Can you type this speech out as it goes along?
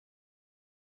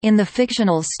In the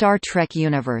fictional Star Trek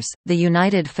universe, the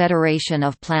United Federation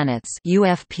of Planets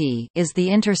 (UFP) is the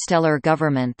interstellar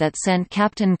government that sent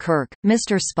Captain Kirk,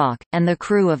 Mr. Spock, and the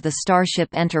crew of the Starship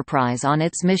Enterprise on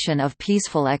its mission of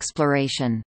peaceful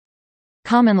exploration.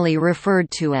 Commonly referred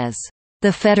to as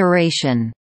the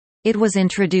Federation, it was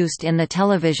introduced in the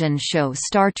television show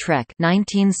Star Trek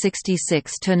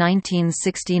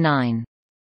 (1966–1969).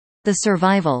 The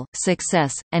survival,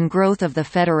 success, and growth of the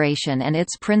Federation and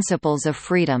its principles of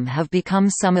freedom have become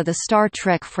some of the Star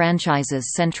Trek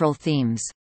franchise's central themes.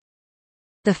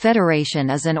 The Federation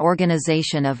is an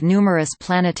organization of numerous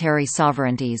planetary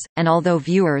sovereignties, and although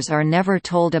viewers are never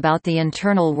told about the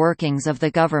internal workings of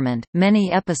the government,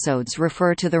 many episodes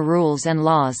refer to the rules and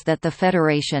laws that the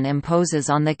Federation imposes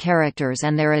on the characters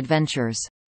and their adventures.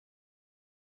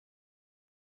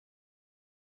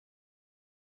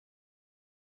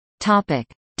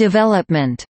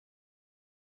 Development.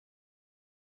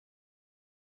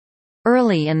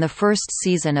 Early in the first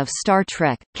season of Star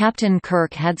Trek, Captain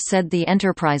Kirk had said the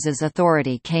Enterprise's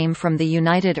authority came from the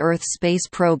United Earth Space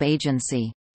Probe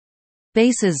Agency.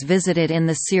 Bases visited in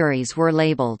the series were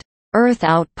labeled Earth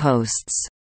Outposts.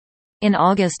 In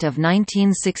August of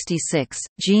 1966,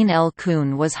 Gene L.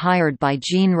 Coon was hired by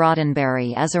Gene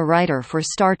Roddenberry as a writer for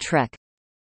Star Trek.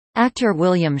 Actor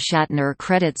William Shatner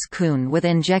credits Coon with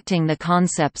injecting the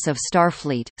concepts of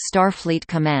Starfleet, Starfleet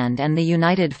Command and the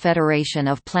United Federation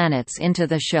of Planets into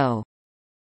the show.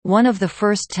 One of the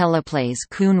first teleplays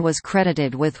Coon was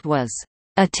credited with was,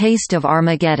 "A Taste of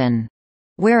Armageddon",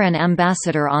 where an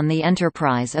ambassador on the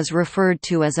Enterprise is referred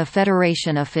to as a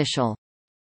Federation official.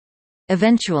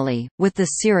 Eventually, with the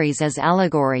series as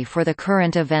allegory for the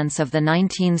current events of the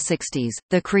 1960s,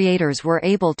 the creators were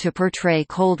able to portray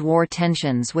Cold War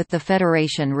tensions with the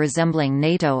Federation resembling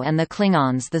NATO and the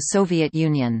Klingons the Soviet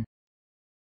Union.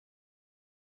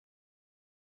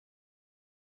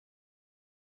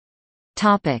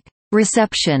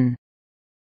 Reception.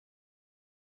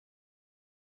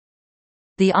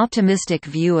 The optimistic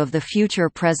view of the future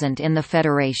present in the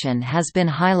Federation has been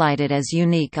highlighted as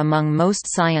unique among most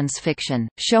science fiction,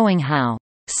 showing how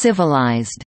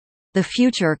civilized the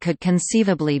future could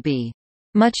conceivably be.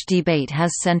 Much debate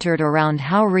has centered around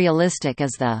how realistic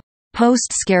is the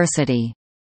post-scarcity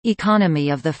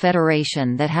economy of the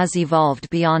Federation that has evolved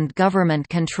beyond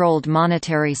government-controlled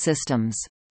monetary systems.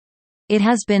 It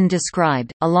has been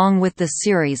described, along with the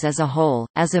series as a whole,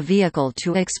 as a vehicle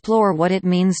to explore what it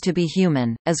means to be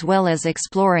human, as well as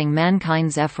exploring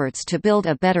mankind's efforts to build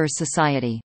a better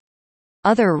society.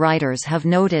 Other writers have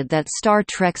noted that Star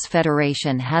Trek's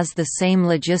Federation has the same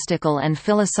logistical and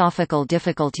philosophical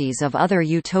difficulties of other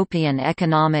utopian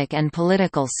economic and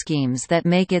political schemes that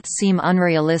make it seem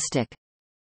unrealistic.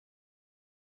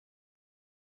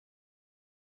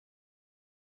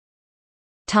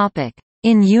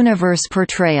 In-universe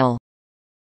portrayal.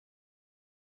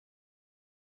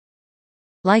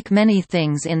 Like many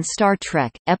things in Star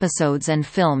Trek, episodes and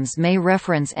films may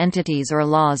reference entities or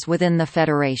laws within the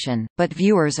Federation, but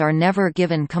viewers are never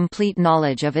given complete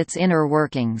knowledge of its inner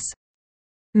workings.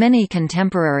 Many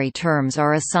contemporary terms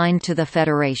are assigned to the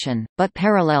Federation, but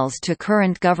parallels to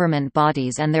current government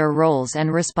bodies and their roles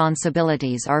and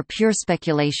responsibilities are pure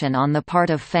speculation on the part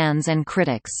of fans and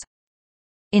critics.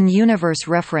 In-universe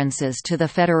references to the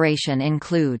Federation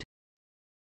include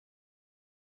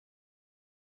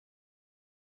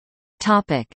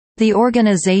The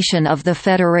organization of the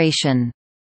Federation.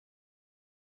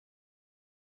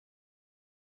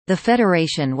 The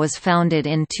Federation was founded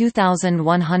in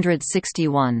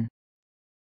 2161.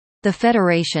 The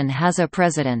Federation has a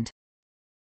president.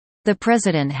 The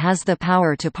president has the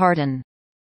power to pardon.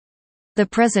 The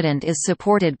president is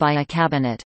supported by a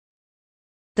cabinet.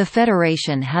 The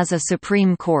Federation has a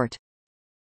Supreme Court.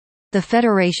 The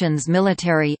Federation's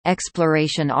military,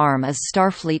 exploration arm is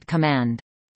Starfleet Command.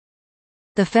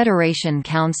 The Federation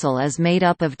Council is made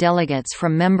up of delegates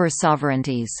from member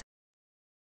sovereignties.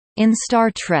 In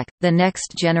Star Trek: The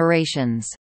Next Generation's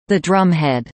The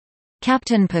Drumhead,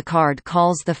 Captain Picard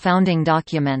calls the founding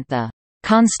document the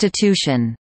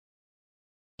Constitution.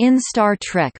 In Star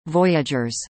Trek: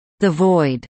 Voyager's The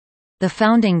Void, the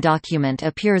founding document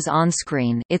appears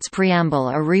on-screen, its preamble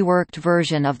a reworked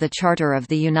version of the Charter of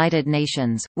the United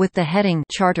Nations, with the heading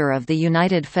Charter of the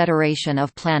United Federation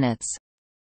of Planets.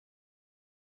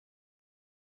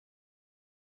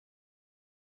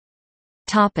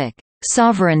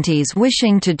 Sovereignties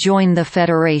wishing to join the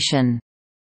Federation.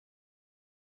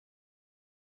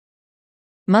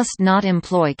 Must not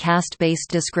employ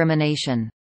caste-based discrimination.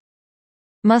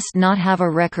 Must not have a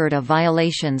record of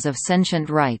violations of sentient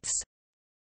rights.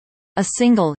 A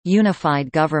single,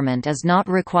 unified government is not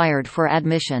required for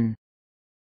admission.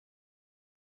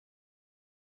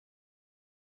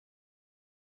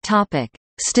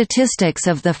 Statistics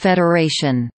of the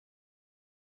Federation.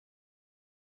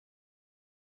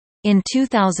 In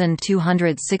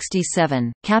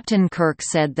 2267, Captain Kirk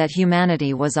said that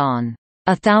humanity was on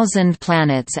 1,000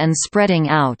 planets and spreading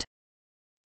out.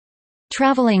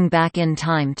 Traveling back in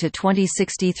time to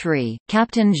 2063,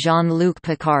 Captain Jean-Luc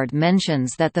Picard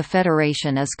mentions that the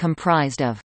Federation is comprised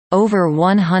of over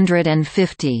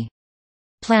 150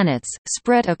 planets,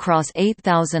 spread across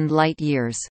 8,000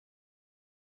 light-years.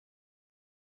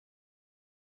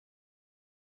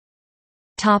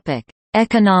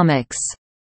 Economics.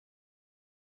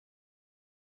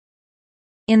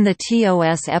 In the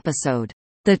TOS episode,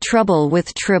 The Trouble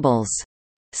with Tribbles,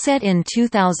 set in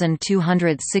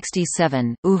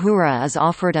 2267, Uhura is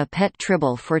offered a pet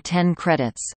tribble for 10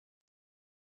 credits.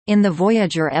 In the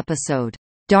Voyager episode,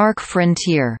 Dark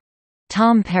Frontier,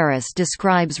 Tom Paris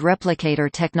describes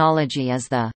replicator technology as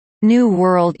the New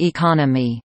World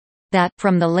economy that,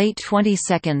 from the late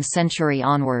 22nd century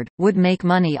onward, would make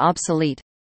money obsolete.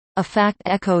 A fact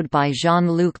echoed by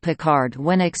Jean-Luc Picard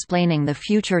when explaining the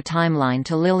future timeline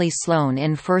to Lily Sloan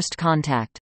in First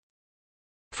Contact.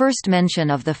 First mention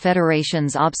of the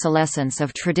Federation's obsolescence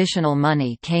of traditional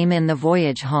money came in the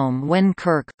voyage home when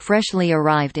Kirk, freshly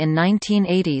arrived in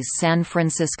 1980's San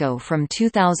Francisco from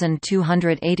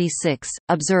 2286,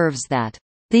 observes that,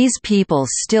 "These people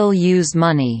still use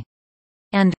money,"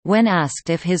 and, when asked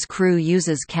if his crew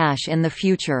uses cash in the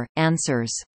future,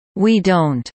 answers, "We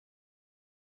don't."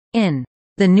 In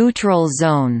The Neutral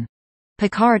Zone,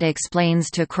 Picard explains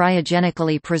to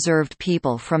cryogenically preserved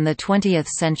people from the 20th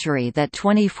century that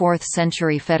 24th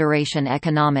century Federation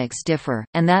economics differ,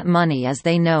 and that money as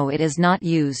they know it is not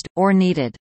used, or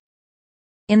needed.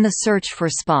 In The Search for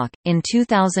Spock, in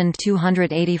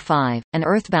 2285, an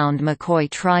Earthbound McCoy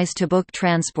tries to book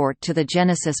transport to the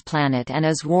Genesis planet and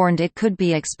is warned it could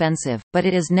be expensive, but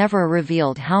it is never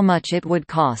revealed how much it would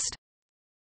cost.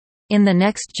 In the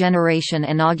Next Generation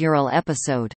inaugural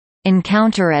episode,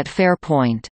 Encounter at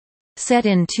Fairpoint, set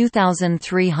in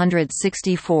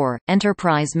 2364,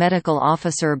 Enterprise medical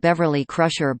officer Beverly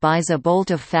Crusher buys a bolt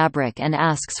of fabric and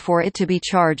asks for it to be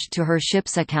charged to her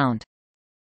ship's account.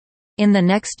 In the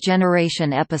Next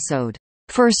Generation episode,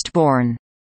 Firstborn,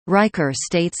 Riker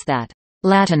states that,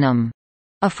 Latinum,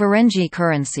 a Ferengi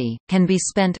currency, can be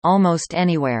spent almost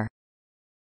anywhere.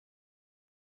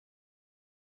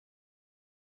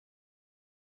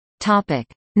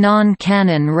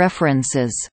 Non-canon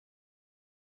references.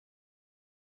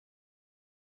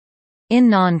 In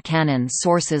non-canon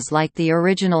sources like the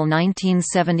original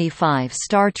 1975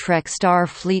 Star Trek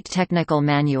Starfleet Technical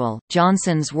Manual,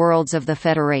 Johnson's Worlds of the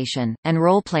Federation, and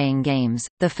role-playing games,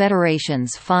 the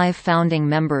Federation's 5 founding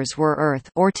members were Earth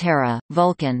or Terra,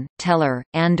 Vulcan, Tellar,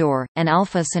 Andor, and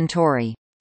Alpha Centauri.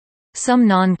 Some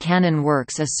non-canon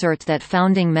works assert that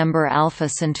founding member Alpha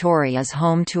Centauri is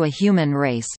home to a human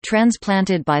race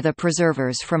transplanted by the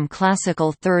preservers from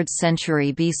classical 3rd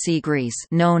century BC Greece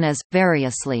known as,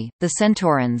 variously, the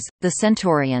Centaurans, the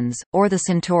Centaurians, or the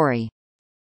Centauri.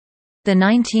 The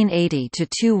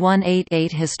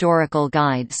 1980–2188 historical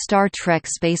guide Star Trek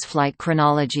Spaceflight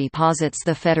Chronology posits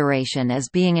the Federation as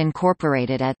being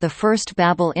incorporated at the First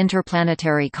Babel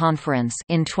Interplanetary Conference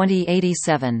in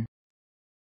 2087.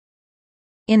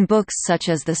 In books such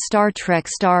as the Star Trek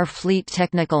Starfleet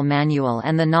Technical Manual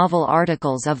and the novel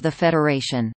Articles of the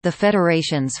Federation, the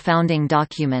Federation's founding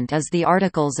document is the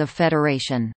Articles of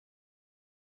Federation.